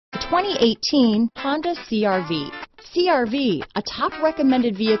2018 Honda CR-V. CR-V, a top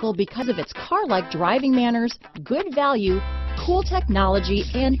recommended vehicle because of its car-like driving manners, good value, cool technology,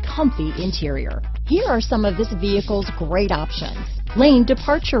 and comfy interior. Here are some of this vehicle's great options: lane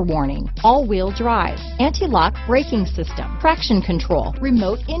departure warning, all-wheel drive, anti-lock braking system, traction control,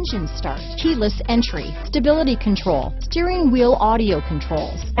 remote engine start, keyless entry, stability control, steering wheel audio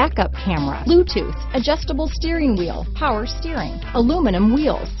controls, backup camera, Bluetooth, adjustable steering wheel, power steering, aluminum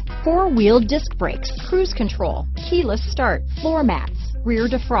wheels, four-wheel disc brakes, cruise control, keyless start, floor mats, rear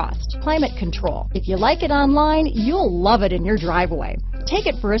defrost, climate control. If you like it online, you'll love it in your driveway. Take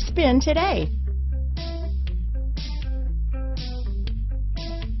it for a spin today.